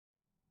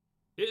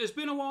It has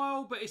been a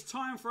while, but it's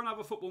time for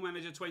another Football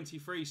Manager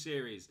 23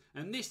 series,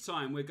 and this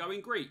time we're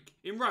going Greek,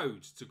 in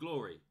Rhodes to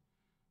glory.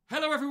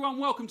 Hello everyone,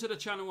 welcome to the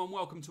channel and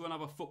welcome to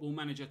another Football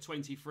Manager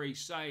 23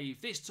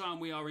 save. This time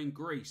we are in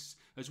Greece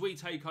as we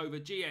take over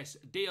GS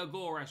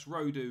Diagoras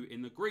Rhodes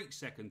in the Greek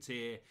second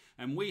tier,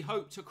 and we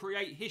hope to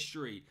create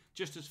history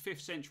just as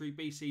 5th century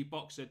BC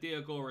boxer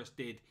Diagoras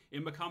did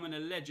in becoming a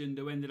legend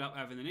who ended up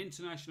having an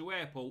international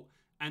airport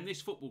and this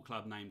football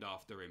club named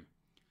after him.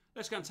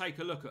 Let's go and take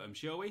a look at them,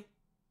 shall we?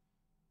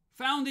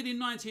 Founded in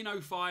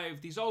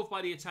 1905, dissolved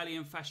by the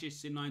Italian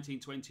fascists in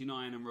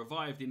 1929 and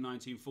revived in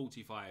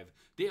 1945,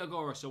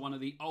 Diagoras are one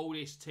of the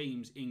oldest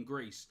teams in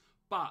Greece,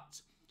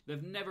 but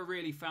they've never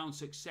really found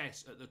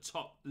success at the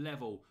top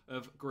level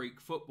of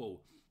Greek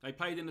football. They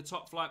played in the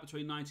top flight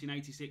between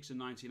 1986 and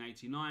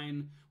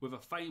 1989 with a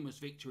famous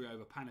victory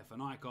over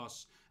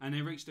Panathinaikos, and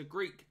they reached the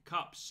Greek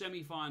Cup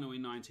semi-final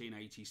in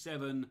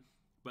 1987,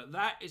 but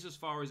that is as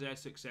far as their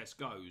success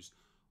goes.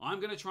 I'm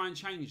going to try and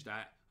change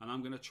that, and I'm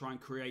going to try and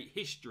create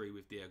history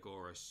with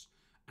Diagoras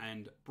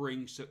and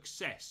bring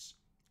success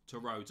to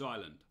Rhodes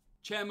Island.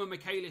 Chairman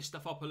Michaelis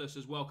Stathopoulos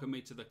has welcomed me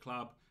to the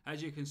club.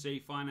 As you can see,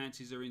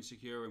 finances are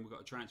insecure and we've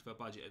got a transfer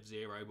budget of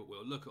 0, but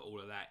we'll look at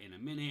all of that in a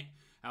minute.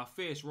 Our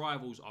fierce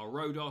rivals are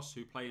Rhodes,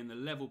 who play in the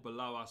level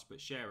below us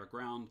but share a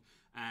ground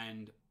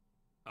and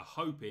are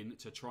hoping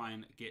to try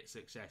and get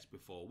success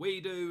before we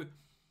do.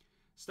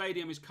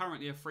 Stadium is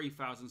currently a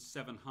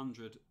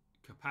 3,700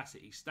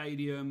 capacity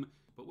stadium,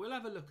 but we'll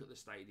have a look at the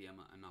stadium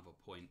at another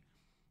point.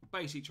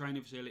 Basic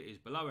training facilities,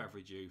 below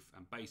average youth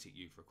and basic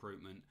youth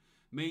recruitment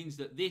means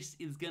that this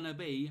is going to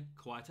be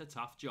quite a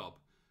tough job.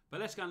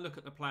 But let's go and look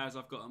at the players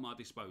I've got at my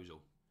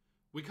disposal.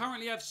 We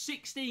currently have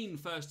 16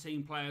 first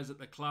team players at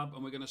the club,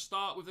 and we're going to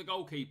start with the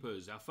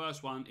goalkeepers. Our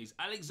first one is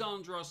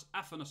Alexandros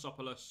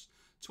Athanasopoulos,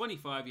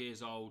 25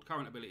 years old,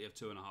 current ability of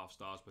 2.5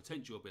 stars,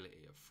 potential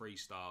ability of 3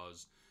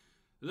 stars.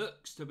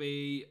 Looks to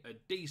be a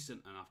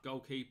decent enough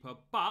goalkeeper,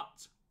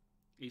 but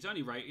he's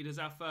only rated as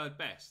our 3rd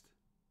best.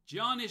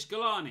 Giannis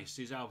Galanis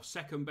is our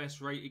 2nd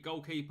best rated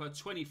goalkeeper,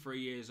 23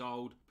 years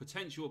old,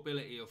 potential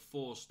ability of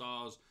 4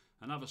 stars,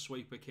 another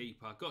sweeper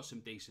keeper, got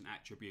some decent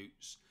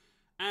attributes,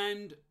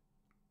 and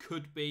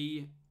could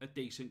be a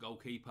decent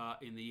goalkeeper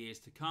in the years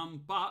to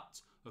come.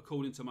 But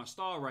according to my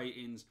star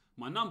ratings,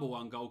 my number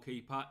 1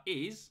 goalkeeper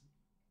is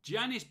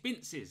Giannis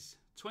Bintsis.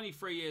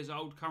 23 years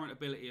old, current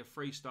ability of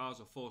 3 stars,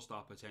 a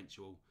 4-star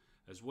potential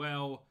as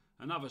well.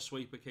 Another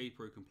sweeper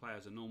keeper who can play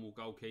as a normal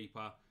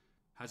goalkeeper.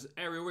 Has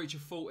aerial reach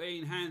of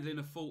 14, handling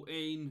of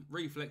 14,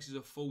 reflexes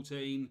of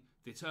 14,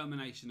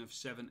 determination of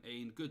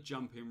 17, good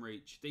jumping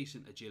reach,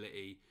 decent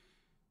agility,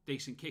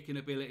 decent kicking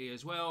ability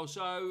as well.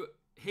 So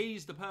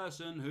he's the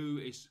person who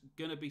is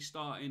going to be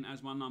starting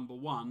as my number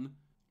 1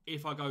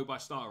 if I go by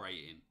star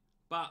rating.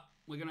 But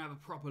we're going to have a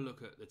proper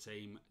look at the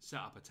team, set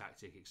up a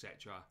tactic,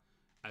 etc.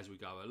 as we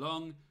go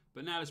along.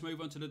 But now let's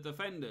move on to the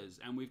defenders,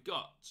 and we've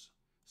got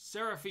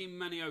Seraphim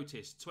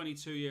Maniotis,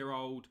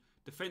 22-year-old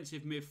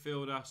defensive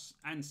midfielder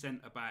and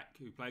centre-back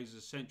who plays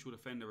as a central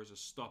defender, as a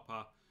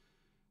stopper,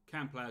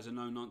 can play as a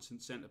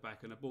no-nonsense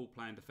centre-back and a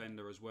ball-playing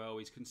defender as well.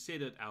 He's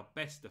considered our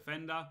best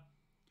defender.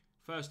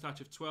 First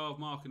touch of 12,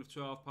 marking of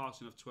 12,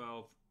 passing of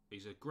 12.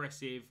 He's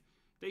aggressive,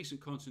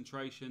 decent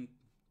concentration,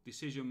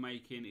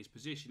 decision-making, his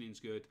positioning's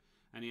good,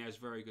 and he has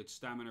very good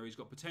stamina. He's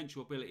got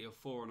potential ability of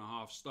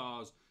 4.5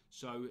 stars,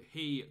 so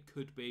he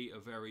could be a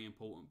very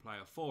important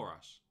player for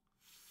us.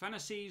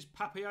 Thanasis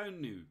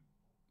Papaionou.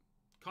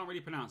 Can't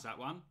really pronounce that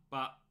one,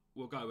 but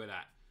we'll go with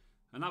that.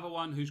 Another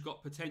one who's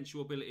got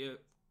potential ability of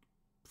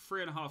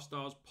 3.5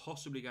 stars,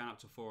 possibly going up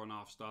to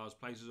 4.5 stars.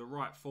 Plays as a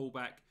right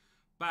fullback.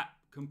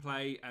 Can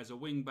play as a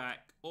wing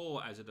back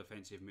or as a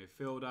defensive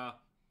midfielder.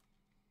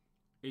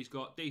 He's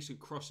got decent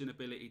crossing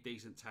ability,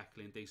 decent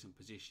tackling, decent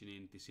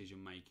positioning,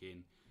 decision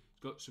making.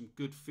 Got some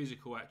good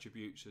physical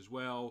attributes as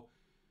well.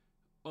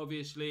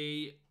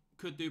 Obviously,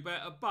 could do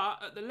better, but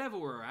at the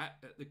level we're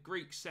at the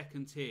Greek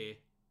second tier,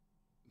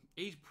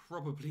 he's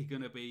probably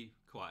going to be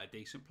quite a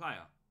decent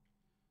player.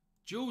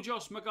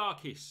 Georgios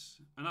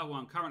Magakis, another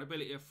one, current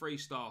ability of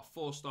 3-star,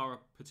 4-star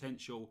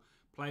potential,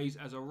 plays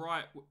as a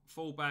right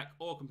fullback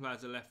or can play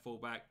as a left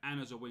fullback and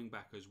as a wing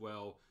back as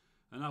well.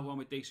 Another one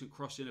with decent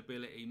crossing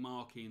ability,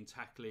 marking,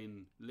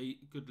 tackling,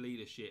 good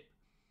leadership.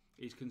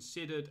 He's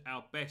considered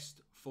our best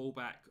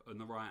fullback on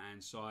the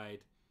right-hand side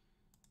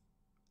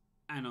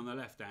and on the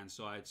left-hand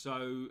side.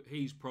 So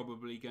he's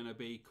probably going to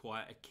be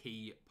quite a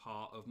key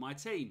part of my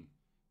team.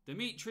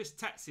 Dimitris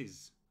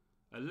Tatsis,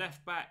 a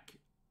left-back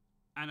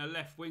and a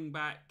left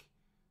wing-back,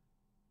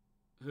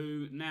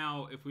 who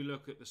now, if we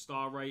look at the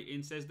star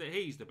rating, says that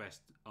he's the best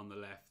on the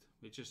left.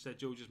 It just said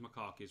Georgios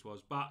Makakis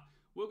was, but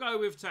we'll go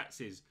with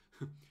Tatsis.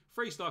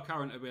 3-star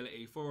current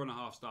ability,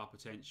 4.5-star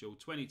potential,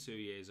 22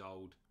 years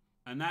old.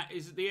 And that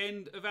is the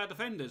end of our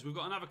defenders. We've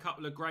got another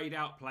couple of greyed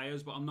out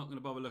players, but I'm not going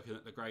to bother looking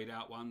at the greyed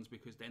out ones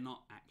because they're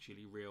not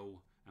actually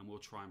real, and we'll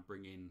try and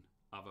bring in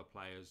other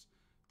players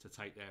to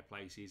take their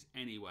places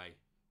anyway.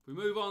 If we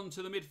move on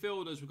to the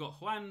midfielders, we've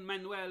got Juan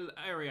Manuel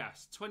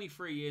Arias,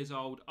 23 years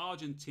old,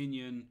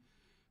 Argentinian,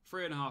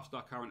 3.5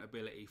 star current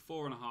ability,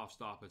 4.5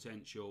 star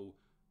potential.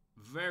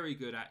 Very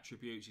good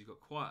attributes. He's got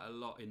quite a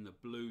lot in the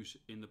blues,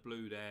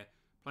 there.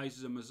 Plays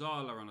as a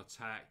Mazzala on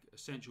attack, a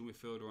central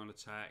midfielder on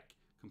attack.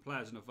 Can play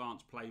as an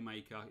advanced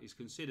playmaker. He's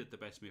considered the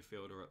best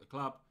midfielder at the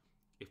club,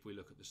 if we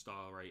look at the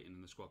star rating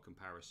and the squad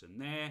comparison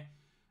there.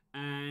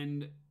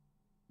 And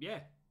yeah,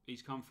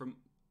 he's come from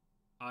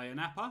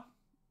Ayanapa,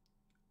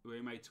 where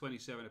he made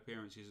 27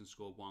 appearances and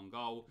scored 1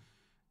 goal.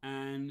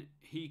 And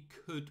he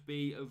could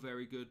be a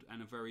very good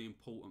and a very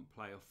important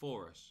player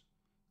for us.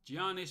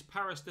 Giannis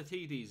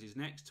Parastatidis is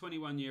next,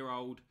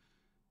 21-year-old.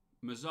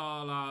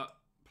 Mazzala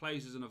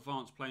plays as an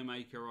advanced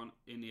playmaker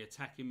in the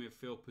attacking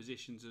midfield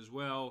positions as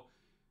well.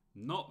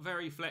 Not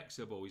very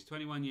flexible. He's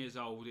 21 years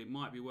old. It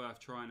might be worth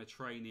trying to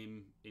train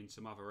him in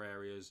some other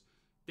areas.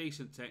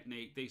 Decent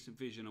technique, decent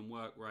vision and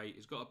work rate.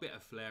 He's got a bit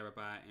of flair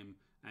about him,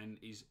 and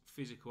his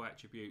physical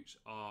attributes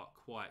are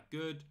quite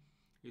good.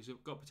 He's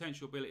got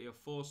potential ability of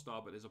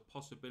 4-star, but there's a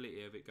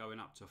possibility of it going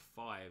up to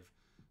 5.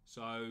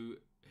 So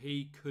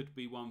he could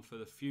be one for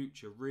the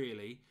future,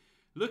 really.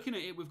 Looking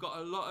at it, we've got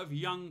a lot of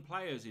young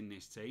players in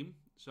this team.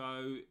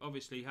 So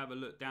obviously have a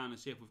look down and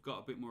see if we've got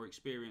a bit more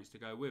experience to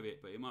go with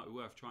it. But it might be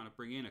worth trying to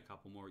bring in a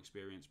couple more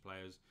experienced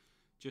players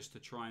just to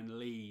try and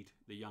lead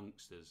the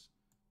youngsters.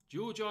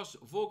 Georgios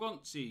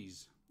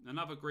Vorgontsis,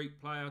 another Greek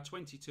player,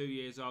 22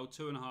 years old,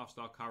 2.5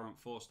 star current,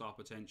 4-star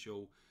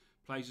potential.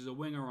 Plays as a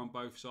winger on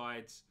both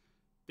sides.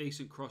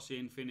 Decent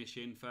crossing,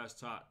 finishing, first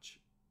touch,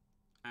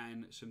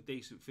 and some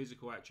decent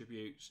physical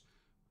attributes.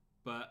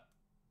 But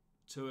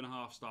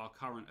 2.5 star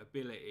current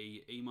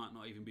ability, he might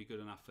not even be good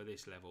enough for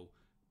this level.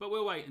 But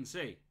we'll wait and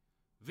see.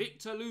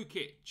 Viktor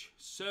Lukic,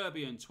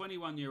 Serbian,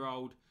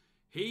 21-year-old.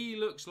 He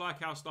looks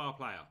like our star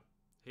player.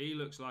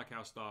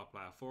 4.5 star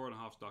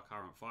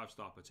current,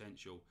 5-star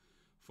potential.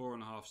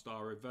 4.5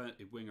 star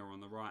reverted winger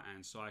on the right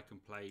hand side. Can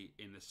play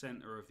in the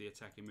centre of the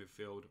attacking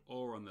midfield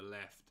or on the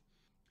left.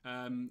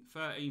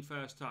 13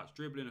 first touch,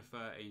 dribbling of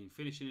 13,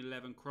 finishing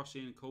 11,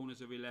 crossing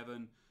corners of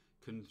 11.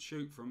 Can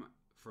shoot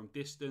from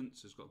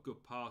distance. Has got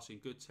good passing,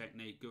 good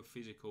technique, good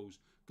physicals,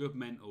 good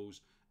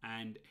mentals.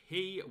 And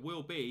he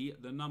will be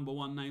the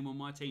 #1 name on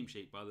my team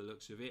sheet by the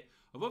looks of it.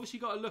 I've obviously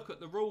got to look at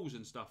the rules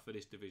and stuff for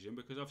this division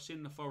because I've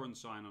seen the foreign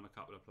sign on a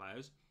couple of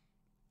players.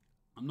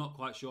 I'm not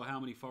quite sure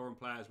how many foreign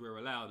players we're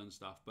allowed and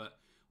stuff, but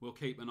we'll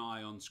keep an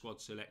eye on squad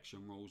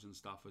selection rules and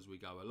stuff as we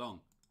go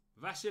along.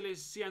 Vasilis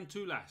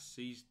Siantoulas,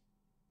 he's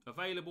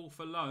available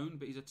for loan,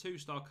 but he's a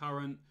 2-star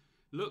current.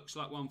 Looks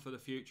like one for the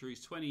future.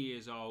 He's 20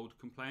 years old,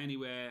 can play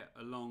anywhere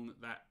along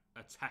that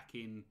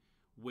attacking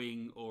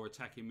wing or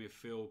attacking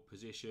midfield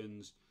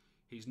positions.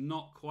 He's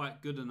not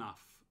quite good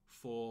enough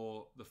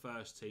for the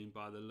first team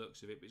by the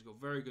looks of it, but he's got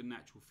very good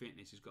natural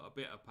fitness. He's got a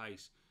bit of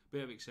pace,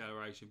 bit of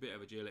acceleration, bit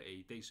of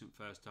agility, decent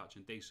first touch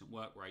and decent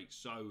work rate.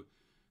 So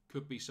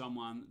could be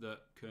someone that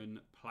can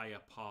play a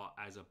part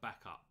as a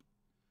backup.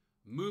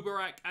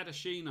 Mubarak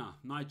Adesina,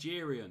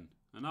 Nigerian,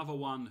 another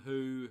one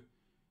who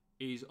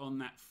is on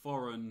that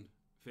foreign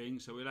thing.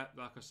 So we'll have,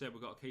 like I said,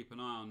 we've got to keep an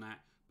eye on that.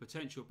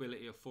 Potential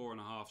ability of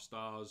 4.5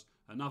 stars.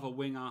 Another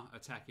winger,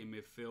 attacking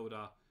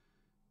midfielder.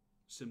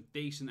 Some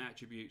decent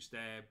attributes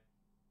there,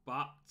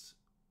 but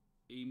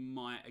he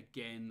might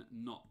again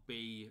not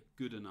be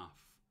good enough.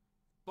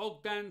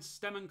 Bogdan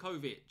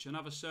Stemenkovic,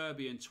 another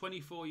Serbian,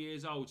 24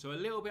 years old, so a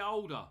little bit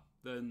older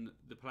than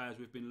the players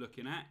we've been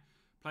looking at.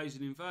 Plays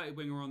an inverted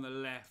winger on the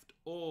left,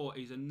 or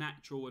he's a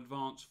natural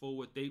advanced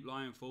forward, deep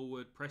lying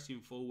forward, pressing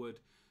forward.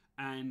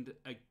 And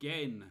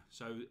again,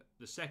 so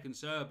the second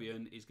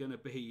Serbian is going to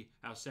be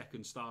our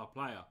second star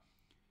player.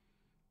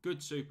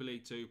 Good Super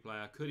League 2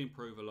 player, could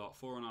improve a lot.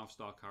 4.5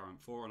 star current,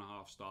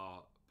 4.5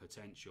 star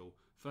potential.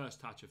 First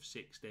touch of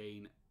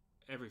 16.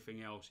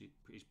 Everything else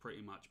is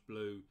pretty much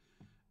blue.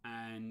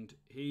 And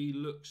he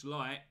looks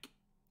like,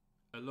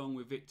 along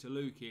with Viktor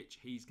Lukic,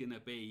 he's going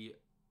to be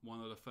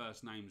one of the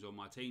first names on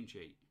my team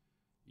sheet.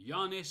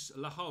 Yanis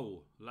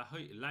Lahiol,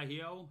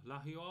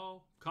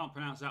 can't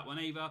pronounce that one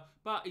either,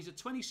 but he's a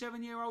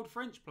 27-year-old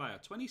French player,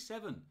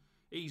 27.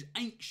 He's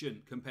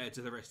ancient compared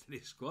to the rest of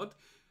this squad.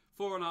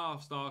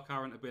 4.5 star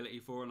current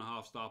ability,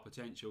 4.5 star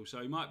potential,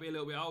 so he might be a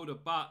little bit older,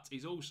 but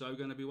he's also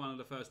going to be one of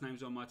the first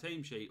names on my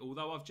team sheet,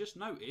 although I've just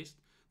noticed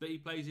that he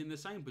plays in the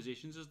same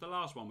positions as the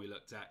last one we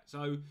looked at.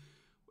 So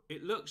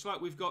it looks like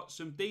we've got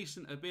some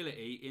decent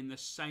ability in the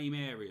same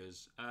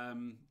areas.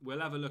 We'll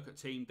have a look at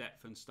team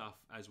depth and stuff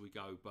as we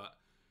go, but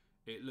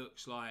it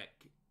looks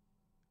like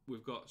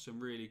we've got some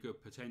really good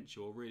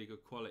potential, really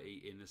good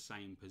quality in the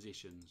same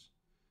positions.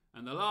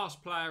 And the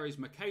last player is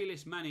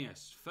Michaelis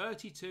Manias,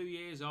 32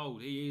 years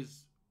old. He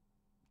is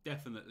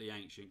definitely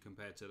ancient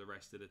compared to the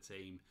rest of the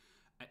team.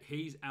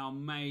 He's our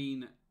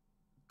main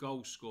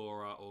goal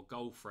scorer or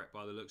goal threat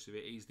by the looks of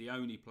it. He's the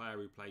only player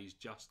who plays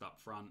just up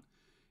front.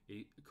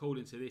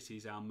 According to this,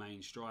 he's our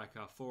main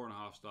striker.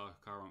 4.5 star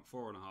current,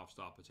 4.5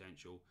 star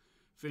potential.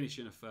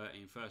 Finishing of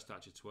 13, first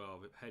touch of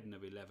 12, heading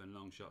of 11,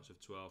 long shots of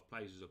 12.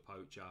 Plays as a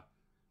poacher.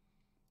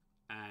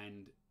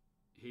 And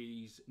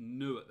he's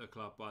new at the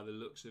club by the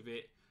looks of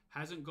it.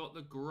 Hasn't got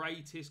the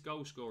greatest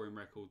goal scoring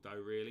record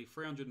though, really.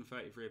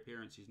 333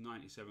 appearances,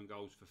 97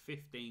 goals for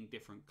 15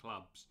 different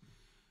clubs.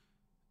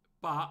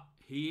 But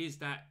he is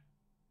that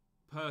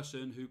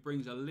person who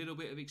brings a little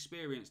bit of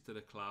experience to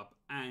the club,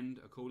 and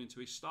according to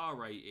his star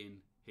rating,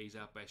 he's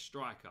our best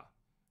striker.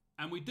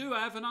 And we do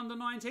have an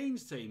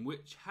under-19s team,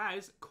 which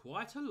has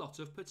quite a lot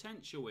of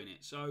potential in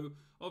it. So,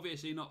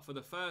 obviously not for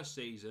the first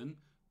season,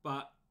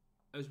 but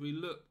as we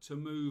look to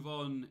move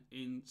on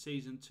in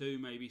Season 2,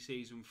 maybe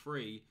Season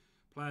 3,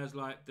 players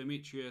like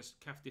Dimitrios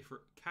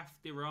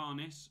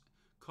Kafdiranis,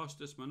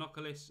 Kostas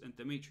Monokolis and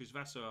Dimitris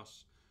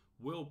Vassouras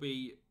will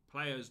be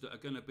players that are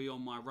going to be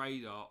on my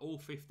radar, all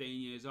 15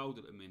 years old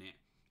at the minute.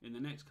 In the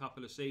next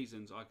couple of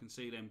seasons, I can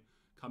see them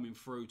coming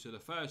through to the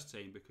first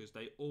team because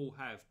they all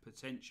have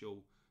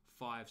potential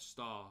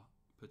 5-star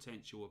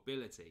potential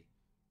ability.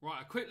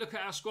 Right, a quick look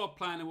at our squad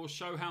plan and we'll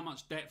show how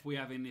much depth we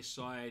have in this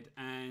side.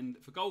 And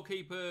for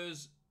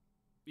goalkeepers,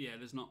 yeah,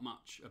 there's not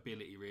much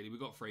ability really. We've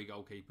got 3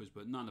 goalkeepers,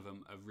 but none of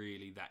them are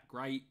really that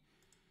great.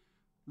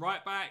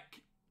 Right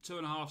back,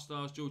 2.5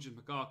 stars. Georgios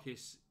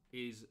Megakis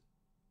is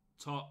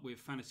top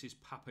with Thanasis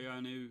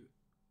Papaionou,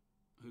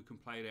 who can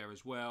play there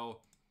as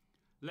well.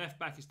 Left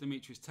back is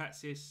Dimitris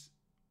Tatsis,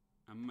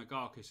 and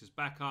Megakis is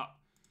backup.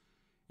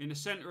 In the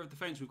centre of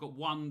defence, we've got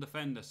 1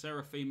 defender,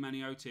 Serafim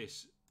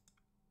Maniotis.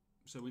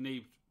 So we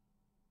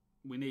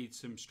need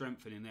some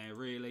strengthening there,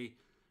 really.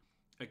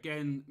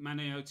 Again,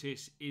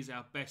 Maniotis is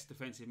our best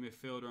defensive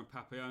midfielder, and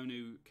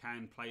Papaionou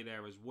can play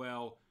there as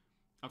well.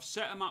 I've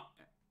set them up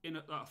in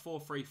a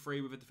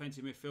 4-3-3 with a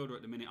defensive midfielder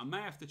at the minute. I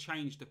may have to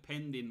change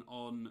depending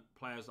on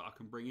players that I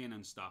can bring in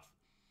and stuff.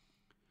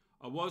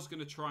 I was going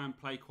to try and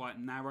play quite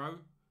narrow,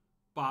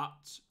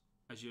 but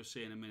as you'll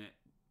see in a minute,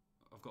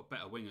 I've got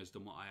better wingers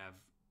than what I have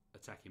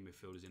attacking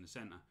midfielders in the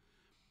centre.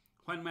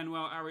 Juan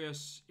Manuel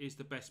Arias is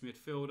the best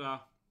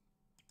midfielder,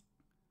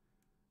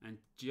 and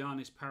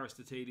Giannis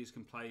Parastatidis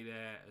can play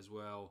there as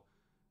well.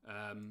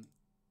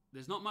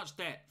 There's not much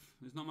depth.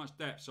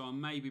 So I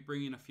may be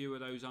bringing a few of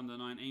those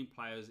under-19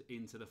 players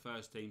into the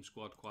first team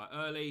squad quite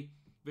early.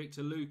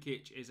 Victor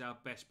Lukic is our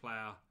best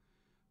player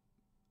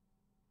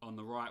on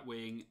the right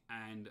wing,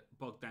 and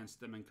Bogdan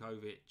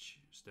Stemenkovic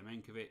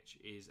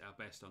is our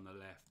best on the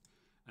left.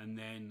 And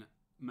then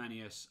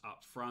Manius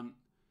up front.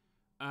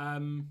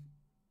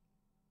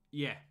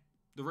 Yeah,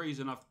 the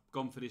reason I've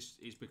gone for this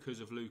is because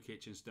of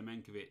Lukic and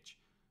Stemenkovic,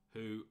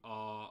 who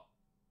are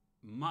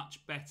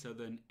much better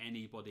than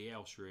anybody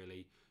else,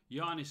 really.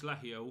 Yanis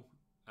Lahiel,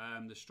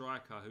 the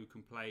striker who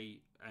can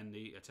play, and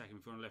the attacking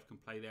midfielder on the left can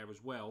play there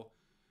as well.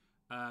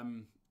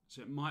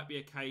 So it might be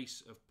a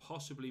case of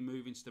possibly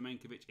moving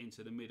Stemenkovic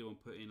into the middle and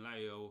putting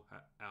Lahiel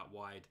out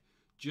wide,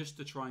 just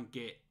to try and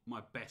get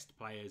my best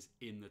players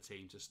in the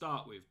team to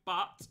start with.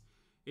 But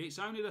it's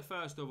only the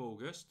 1st of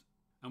August,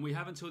 and we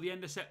have until the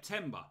end of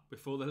September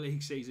before the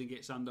league season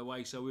gets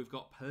underway. So we've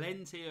got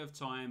plenty of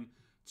time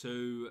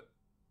to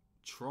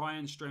try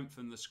and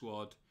strengthen the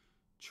squad,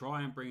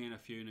 try and bring in a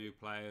few new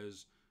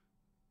players,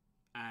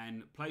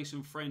 and play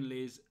some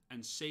friendlies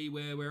and see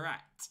where we're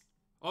at.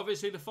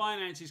 Obviously, the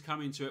finances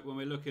come into it when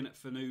we're looking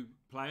for new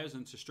players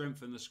and to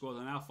strengthen the squad,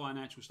 and our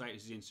financial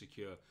status is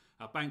insecure.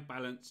 Our bank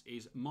balance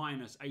is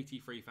minus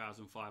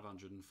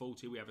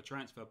 83,540. We have a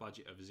transfer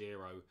budget of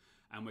 0,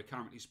 and we're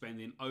currently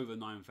spending over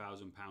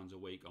 £9,000 a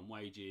week on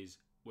wages,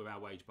 with our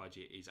wage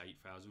budget is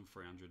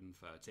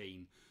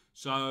 8,313.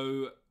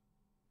 So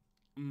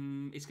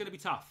it's going to be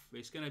tough.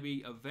 It's going to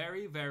be a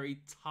very, very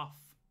tough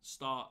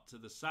start to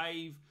the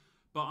save,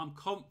 but I'm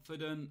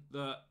confident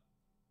that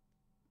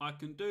I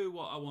can do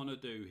what I want to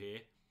do here.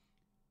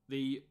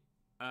 The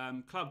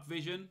club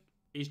vision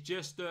is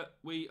just that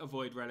we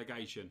avoid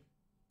relegation.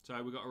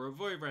 So we've got to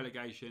avoid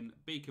relegation,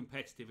 be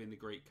competitive in the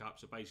Greek Cup,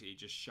 so basically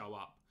just show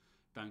up,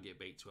 don't get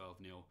beat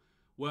 12-0.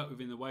 Work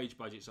within the wage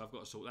budget, so I've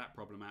got to sort that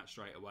problem out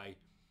straight away.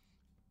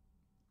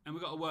 And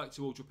we've got to work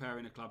towards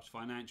repairing the club's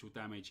financial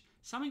damage.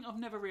 Something I've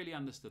never really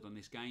understood on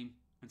this game,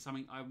 and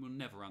something I will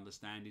never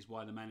understand, is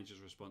why the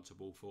manager's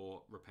responsible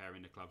for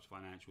repairing the club's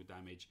financial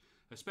damage,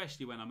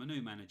 especially when I'm a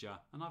new manager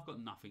and I've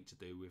got nothing to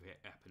do with it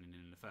happening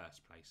in the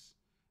first place.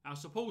 Our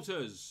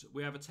supporters,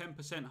 we have a 10%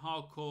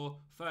 hardcore,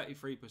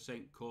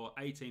 33% core,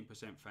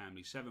 18%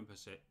 family,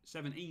 17%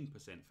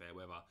 fair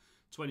weather,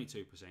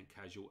 22%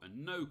 casual,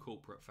 and no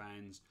corporate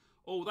fans.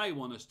 All they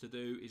want us to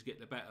do is get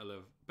the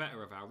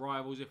better of our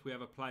rivals if we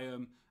ever play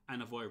them,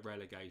 and avoid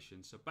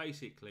relegation. So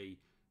basically,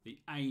 the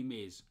aim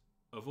is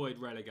avoid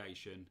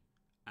relegation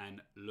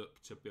and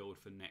look to build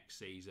for next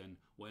season.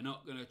 We're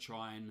not going to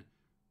try and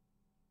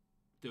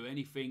do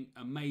anything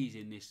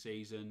amazing this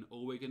season.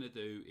 All we're going to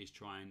do is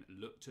try and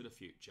look to the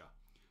future.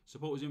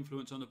 Supporters'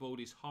 influence on the board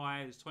is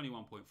high. There's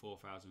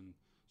 21,400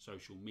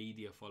 social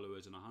media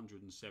followers and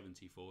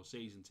 174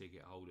 season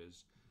ticket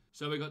holders.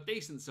 So we've got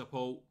decent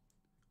support.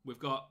 We've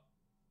got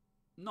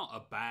not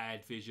a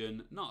bad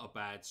vision, not a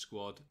bad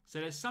squad. So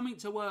there's something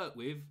to work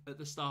with at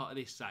the start of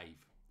this save.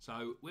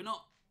 So we're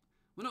not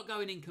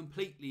going in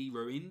completely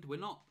ruined. At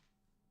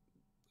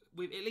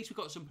least we've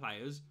got some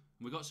players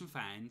and we've got some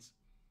fans.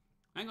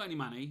 I ain't got any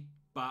money,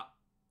 but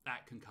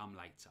that can come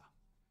later.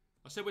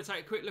 I said we'd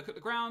take a quick look at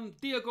the ground.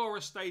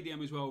 Diagoras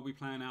Stadium is where we'll be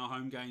playing our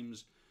home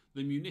games.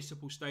 The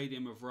Municipal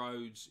Stadium of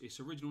Rhodes. Its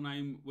original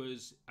name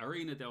was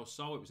Arena del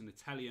Sol. It was an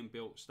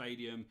Italian-built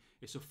stadium.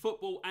 It's a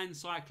football and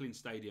cycling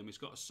stadium. It's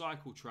got a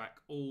cycle track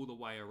all the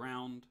way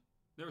around.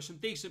 There are some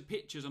decent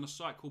pictures on a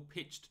site called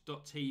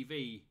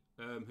pitched.tv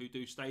who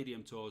do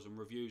stadium tours and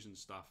reviews and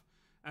stuff.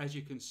 As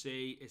you can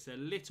see, it's a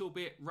little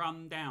bit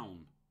run down.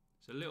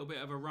 It's a little bit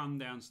of a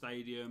rundown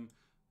stadium.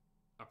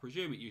 I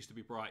presume it used to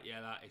be bright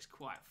yellow. It's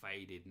quite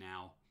faded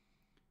now.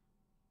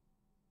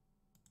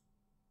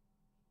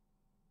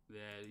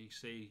 There you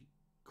see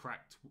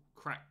cracked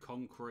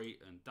concrete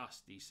and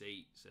dusty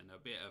seats and a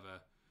bit of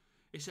a...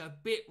 It's a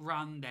bit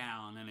run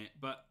down, isn't it?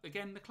 But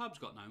again, the club's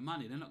got no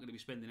money. They're not going to be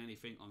spending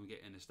anything on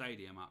getting the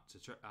stadium up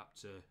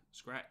to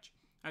scratch.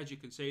 As you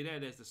can see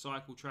there's the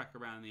cycle track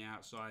around the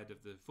outside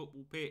of the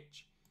football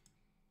pitch.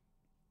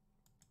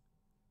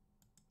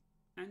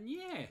 And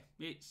yeah,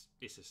 it's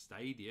a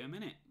stadium,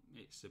 isn't it?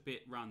 It's a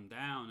bit run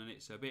down and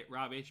it's a bit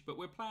rubbish, but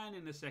we're playing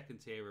in the second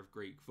tier of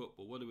Greek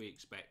football. What do we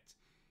expect?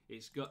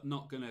 It's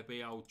not going to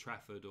be Old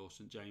Trafford or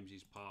St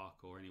James's Park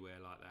or anywhere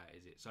like that,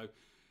 is it? So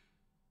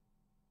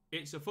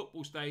it's a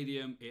football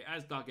stadium, it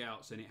has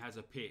dugouts and it has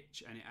a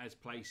pitch and it has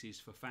places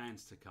for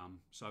fans to come.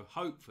 So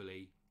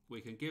hopefully we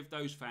can give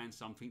those fans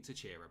something to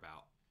cheer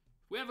about.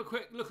 We have a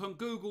quick look on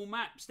Google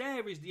Maps.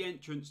 There is the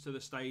entrance to the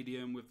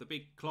stadium with the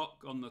big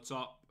clock on the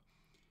top.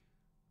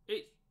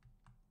 It's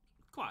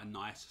quite a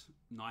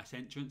nice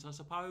entrance, I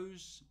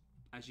suppose.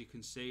 As you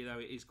can see, though,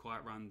 it is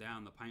quite run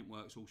down. The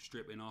paintwork's all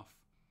stripping off.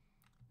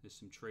 There's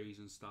some trees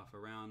and stuff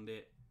around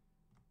it.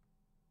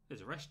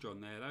 There's a restaurant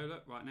there, though,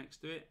 look, right next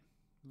to it.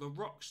 The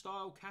Rock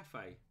Style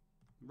Cafe.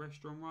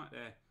 Restaurant right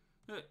there.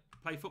 Look,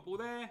 play football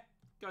there,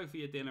 go for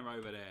your dinner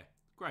over there.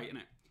 Great, isn't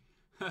it?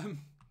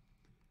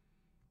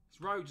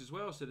 It's Rhodes as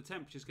well, so the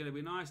temperature's going to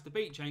be nice. The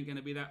beach ain't going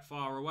to be that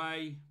far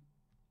away.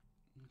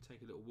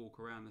 Take a little walk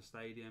around the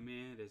stadium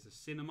here. There's a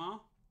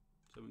cinema,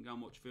 so we can go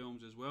and watch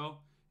films as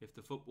well if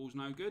the football's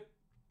no good.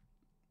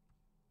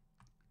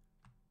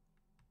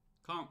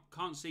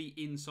 Can't see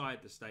inside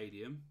the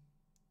stadium.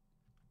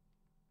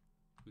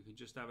 We can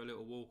just have a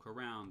little walk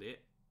around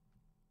it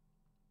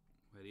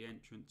where the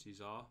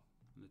entrances are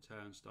and the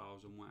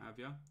turnstiles and what have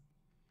you.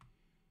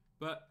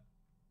 But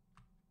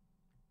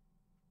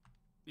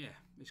yeah,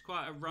 it's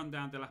quite a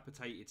rundown,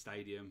 dilapidated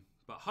stadium.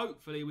 But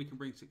hopefully we can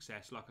bring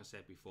success, like I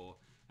said before,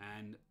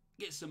 and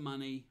get some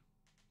money,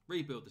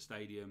 rebuild the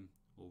stadium,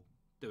 or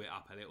do it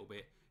up a little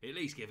bit. At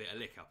least give it a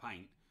lick of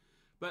paint.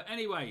 But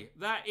anyway,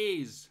 that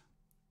is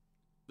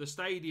the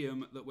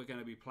stadium that we're going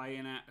to be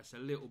playing at. It's a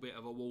little bit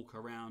of a walk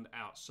around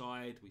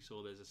outside. We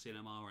saw there's a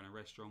cinema and a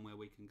restaurant where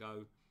we can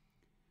go.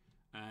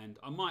 And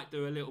I might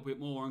do a little bit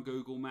more on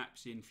Google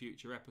Maps in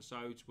future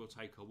episodes. We'll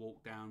take a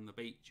walk down the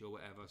beach or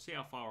whatever. See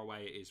how far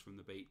away it is from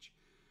the beach.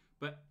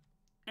 But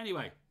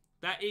anyway,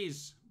 that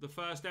is the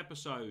first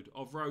episode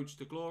of Rhodes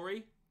to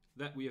Glory.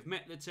 That we have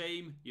met the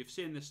team, you've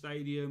seen the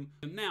stadium,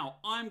 and now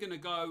I'm going to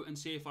go and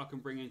see if I can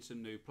bring in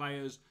some new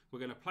players. We're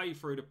going to play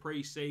through the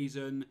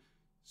pre-season,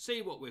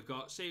 see what we've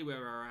got, see where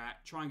we're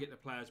at, try and get the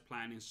players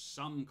playing in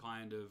some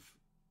kind of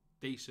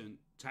decent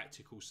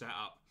tactical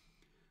setup,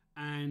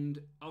 and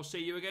I'll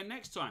see you again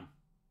next time.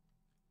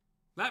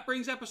 That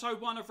brings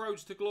episode 1 of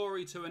Rhodes to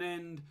Glory to an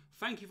end.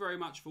 Thank you very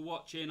much for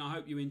watching. I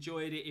hope you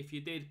enjoyed it. If you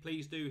did,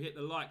 please do hit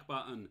the like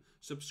button.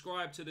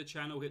 Subscribe to the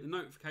channel. Hit the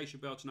notification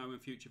bell to know when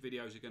future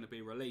videos are going to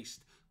be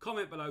released.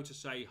 Comment below to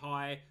say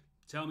hi.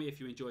 Tell me if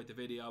you enjoyed the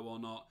video or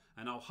not.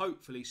 And I'll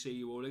hopefully see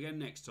you all again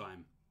next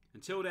time.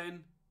 Until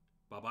then,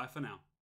 bye-bye for now.